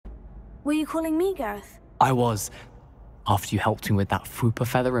Were you calling me, Gareth? I was. After you helped me with that Fupa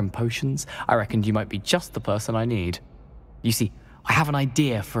feather and potions, I reckoned you might be just the person I need. You see, I have an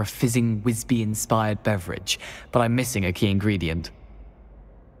idea for a fizzing Whizbee-inspired beverage, but I'm missing a key ingredient.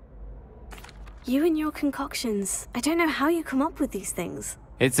 You and your concoctions. I don't know how you come up with these things.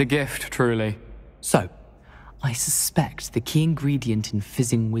 It's a gift, truly. So, I suspect the key ingredient in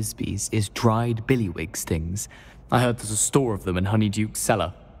fizzing Whizbees is dried billywig stings. I heard there's a store of them in Honeyduke's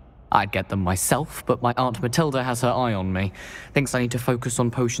cellar. I'd get them myself, but my Aunt Matilda has her eye on me. Thinks I need to focus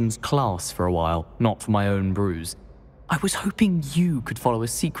on potions class for a while, not for my own brews. I was hoping you could follow a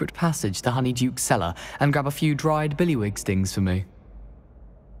secret passage to Honeyduke's cellar and grab a few dried billywig stings for me.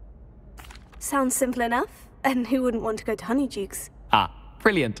 Sounds simple enough. And who wouldn't want to go to Honeyduke's? Ah,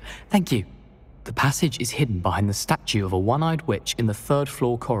 brilliant. Thank you. The passage is hidden behind the statue of a one-eyed witch in the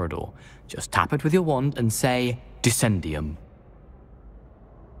third-floor corridor. Just tap it with your wand and say, Dissending.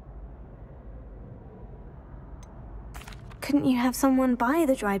 Couldn't you have someone buy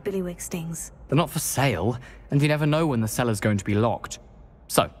the dried billywig stings? They're not for sale, and you never know when the cellar's going to be locked.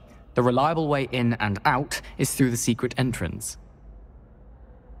 So, the reliable way in and out is through the secret entrance.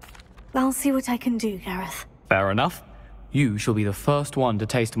 I'll see what I can do, Gareth. Fair enough. You shall be the first one to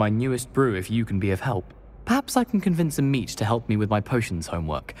taste my newest brew if you can be of help. Perhaps I can convince a meat to help me with my potions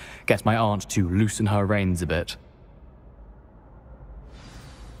homework. Get my aunt to loosen her reins a bit.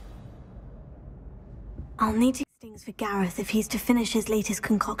 I'll need to things for Gareth if he's to finish his latest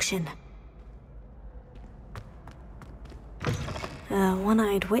concoction. A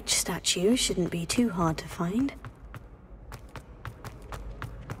one-eyed witch statue shouldn't be too hard to find.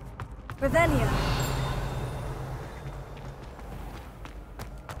 Revelio.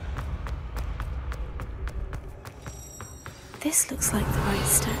 This looks like the right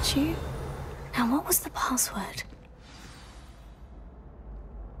statue. Now, what was the password?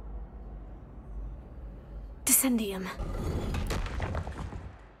 Dissending.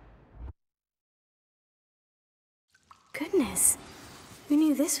 Goodness, who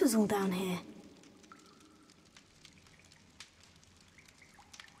knew this was all down here?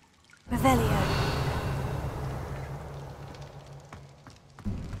 Revelio.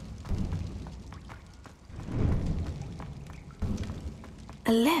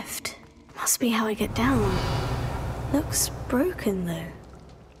 A lift. Must be how I get down. Looks broken, though.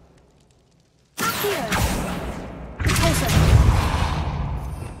 Here.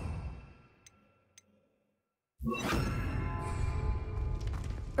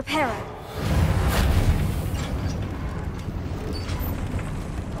 Reparo.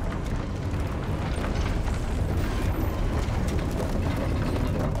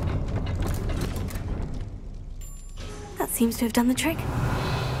 That seems to have done the trick.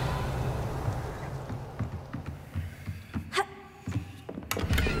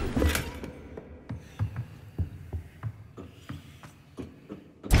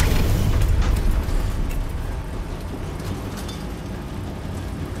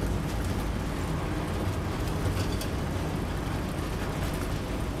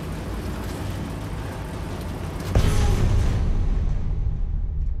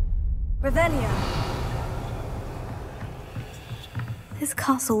 Revelio. This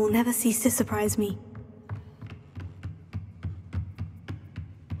castle will never cease to surprise me.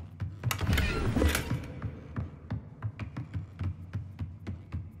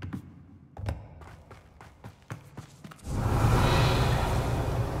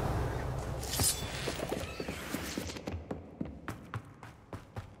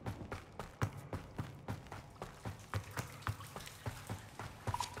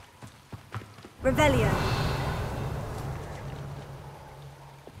 Revelio.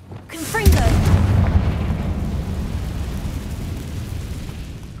 Confringo.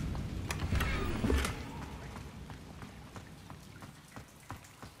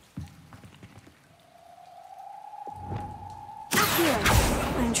 Accio.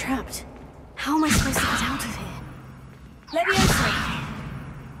 I'm trapped. How am I supposed to get out of here? Leviosa.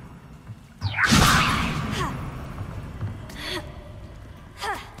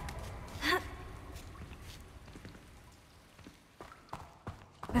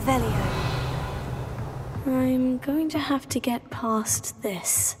 Revelio. I'm going to have to get past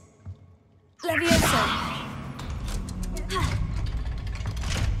this. Leviosa.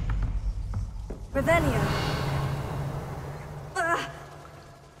 Revelio.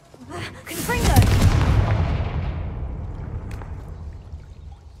 Confringo.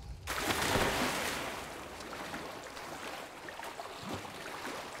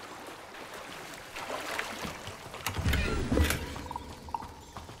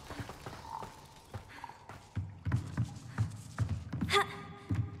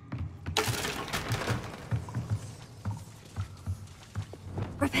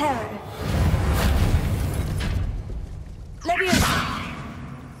 Reparo. Leviosa.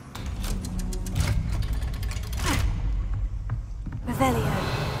 Revelio.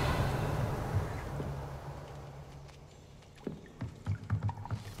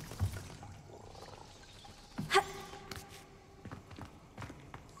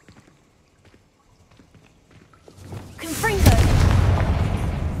 Confringo.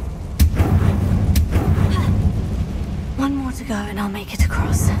 One more to go and I'll make it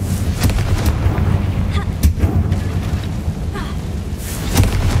across.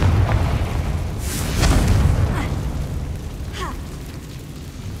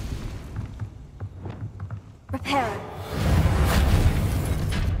 Reparo.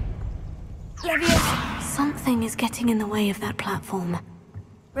 Leviosa. Something is getting in the way of that platform.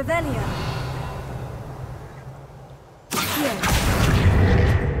 Revelio. Here.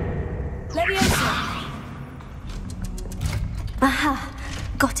 Leviosa. Aha!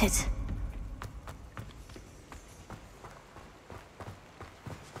 Got it.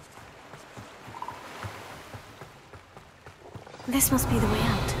 This must be the way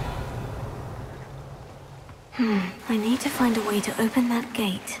out. I need to find a way to open that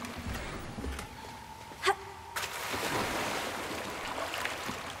gate.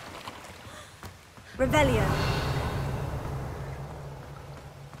 Revelio.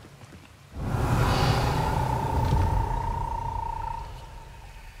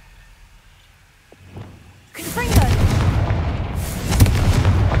 Confringo.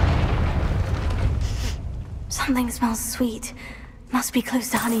 Something smells sweet. Must be close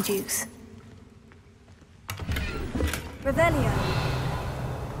to Honeydukes. Revelio.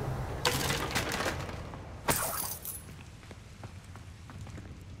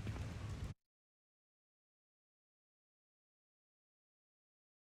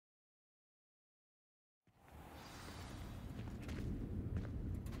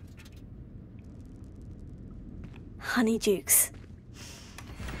 Honeydukes.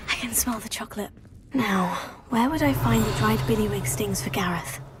 I can smell the chocolate. Now, where would I find the dried billywig stings for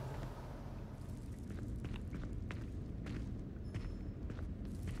Gareth?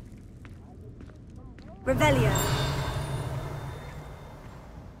 Revelio.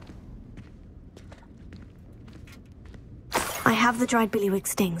 I have the dried billywig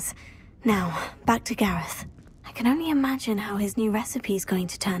stings. Now, back to Gareth. I can only imagine how his new recipe is going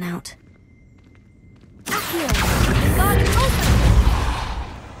to turn out. Accio! Guard open!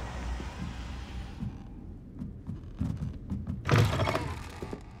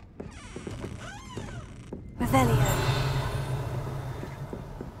 Revelio.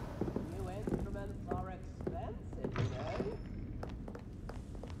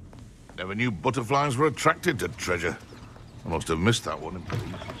 Never knew butterflies were attracted to treasure. I must have missed that one in pieces.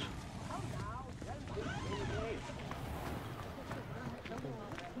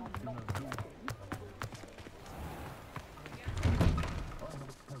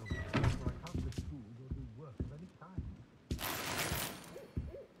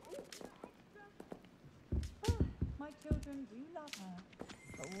 My children do love her.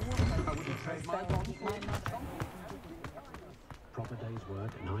 I wouldn't trade my Proper day's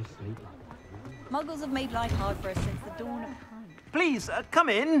work, nice sleep. Muggles have made life hard for us since the dawn of time. Please, come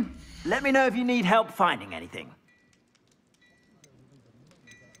in. Let me know if you need help finding anything.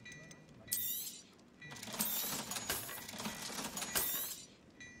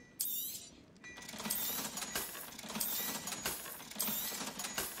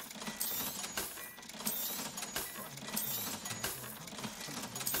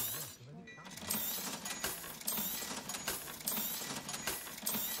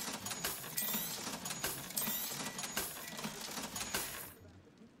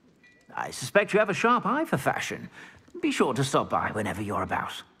 I suspect you have a sharp eye for fashion. Be sure to stop by whenever you're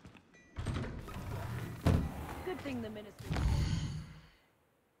about. Good thing the ministry...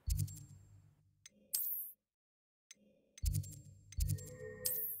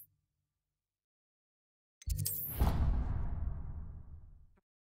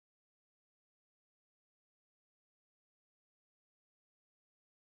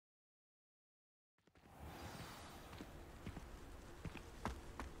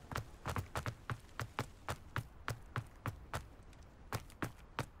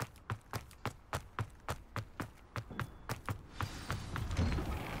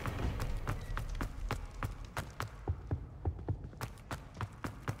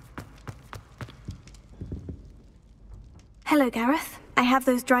 Hello, Gareth. I have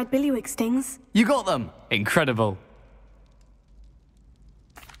those dried billywig stings. You got them! Incredible.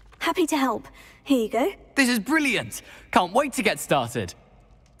 Happy to help. Here you go. This is brilliant! Can't wait to get started.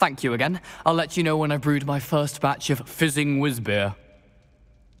 Thank you again. I'll let you know when I brewed my first batch of fizzing whiz beer.